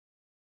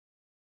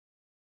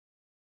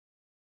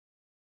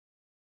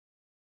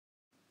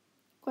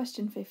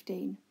Question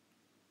 15.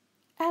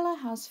 Ella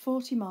has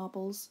 40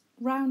 marbles,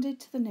 rounded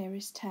to the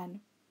nearest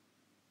 10.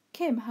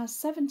 Kim has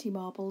 70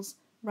 marbles,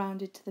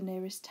 rounded to the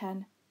nearest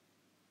 10.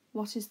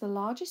 What is the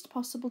largest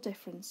possible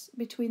difference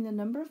between the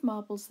number of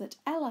marbles that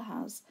Ella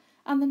has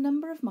and the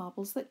number of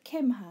marbles that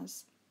Kim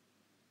has?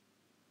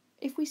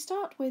 If we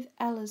start with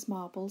Ella's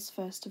marbles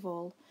first of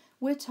all,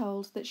 we're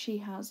told that she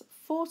has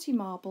 40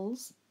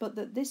 marbles, but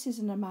that this is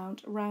an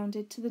amount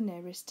rounded to the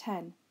nearest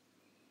 10.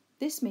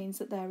 This means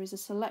that there is a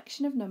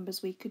selection of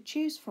numbers we could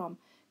choose from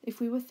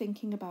if we were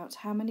thinking about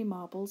how many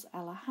marbles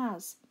Ella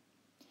has.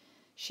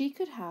 She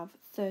could have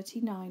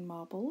 39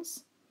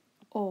 marbles,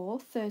 or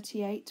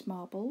 38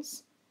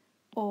 marbles,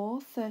 or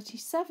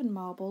 37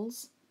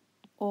 marbles,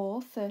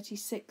 or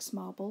 36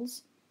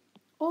 marbles,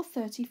 or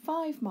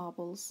 35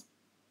 marbles.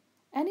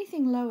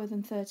 Anything lower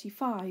than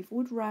 35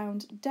 would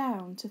round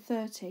down to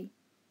 30.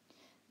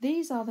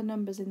 These are the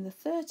numbers in the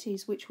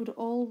 30s which would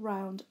all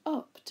round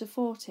up to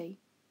 40.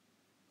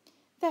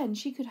 Then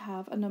she could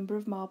have a number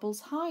of marbles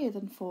higher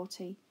than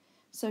 40,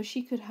 so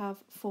she could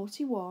have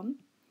 41,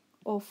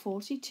 or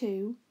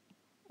 42,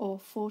 or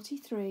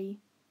 43,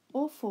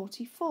 or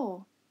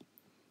 44.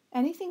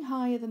 Anything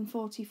higher than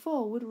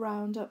 44 would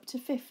round up to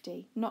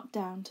 50, not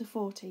down to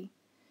 40.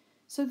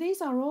 So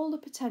these are all the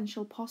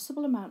potential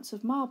possible amounts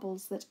of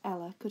marbles that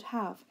Ella could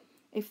have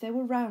if they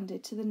were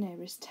rounded to the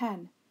nearest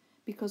 10,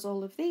 because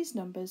all of these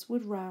numbers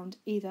would round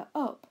either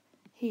up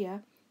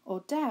here or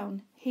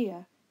down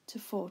here to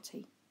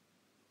 40.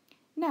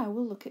 Now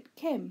we'll look at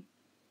Kim.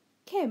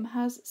 Kim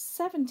has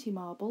 70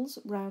 marbles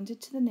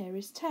rounded to the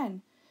nearest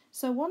 10,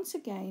 so once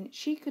again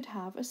she could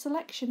have a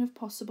selection of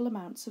possible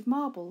amounts of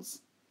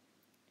marbles.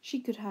 She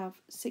could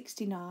have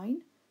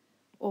 69,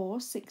 or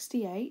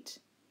 68,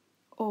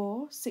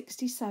 or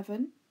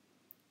 67,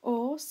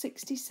 or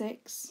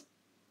 66,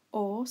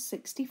 or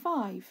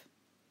 65.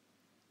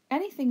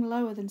 Anything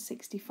lower than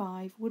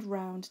 65 would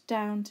round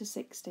down to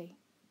 60.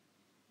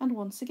 And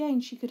once again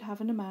she could have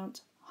an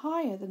amount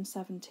higher than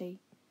 70,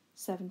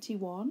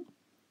 71,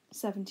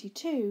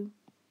 72,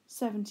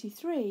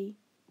 73,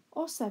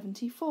 or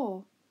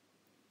 74.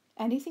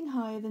 Anything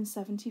higher than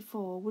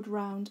 74 would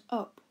round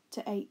up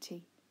to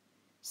 80.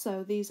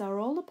 So these are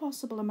all the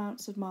possible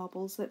amounts of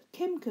marbles that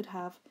Kim could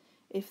have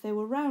if they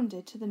were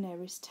rounded to the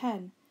nearest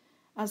 10,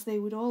 as they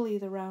would all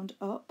either round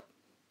up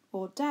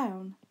or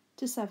down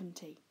to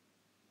 70.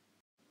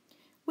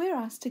 We're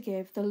asked to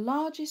give the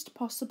largest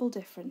possible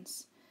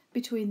difference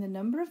between the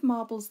number of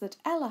marbles that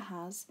Ella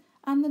has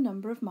and the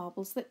number of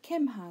marbles that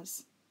Kim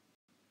has.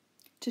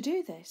 To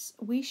do this,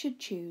 we should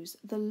choose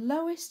the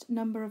lowest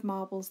number of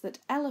marbles that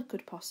Ella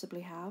could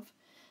possibly have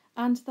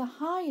and the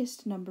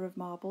highest number of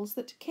marbles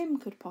that Kim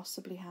could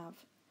possibly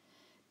have.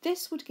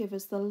 This would give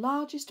us the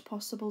largest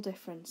possible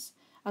difference,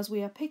 as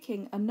we are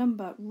picking a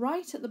number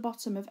right at the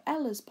bottom of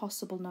Ella's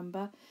possible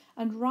number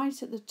and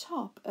right at the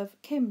top of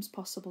Kim's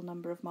possible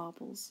number of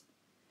marbles.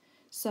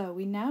 So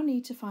we now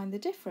need to find the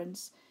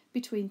difference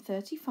between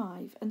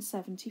 35 and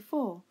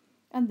 74,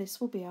 and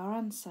this will be our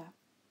answer.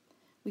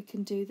 We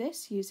can do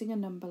this using a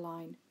number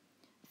line,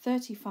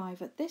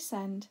 35 at this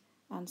end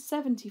and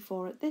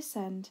 74 at this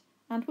end,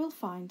 and we'll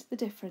find the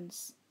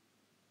difference.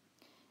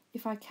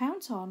 If I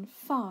count on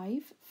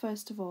 5,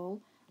 first of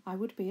all, I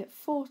would be at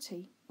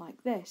 40,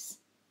 like this.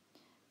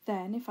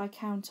 Then if I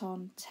count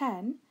on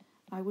 10,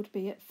 I would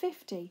be at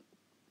 50.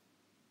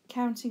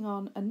 Counting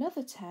on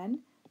another 10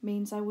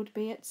 means I would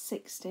be at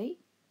 60.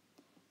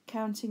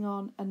 Counting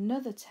on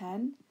another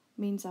 10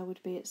 means I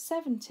would be at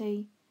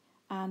 70.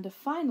 And a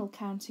final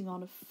counting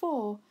on of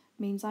 4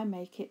 means I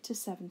make it to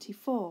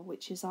 74,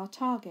 which is our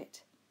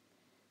target.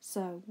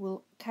 So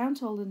we'll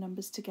count all the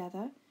numbers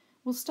together.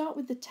 We'll start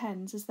with the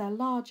 10s as they're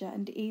larger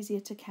and easier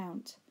to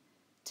count.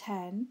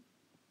 10,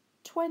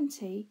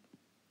 20,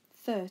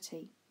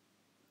 30.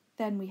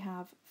 Then we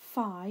have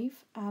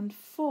 5 and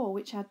 4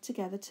 which add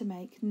together to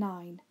make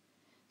 9.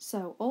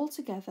 So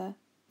altogether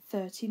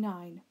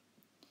 39.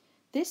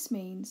 This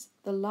means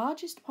the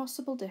largest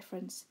possible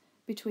difference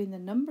between the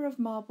number of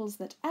marbles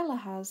that Ella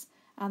has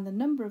and the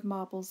number of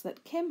marbles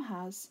that Kim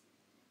has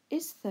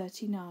is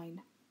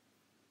 39.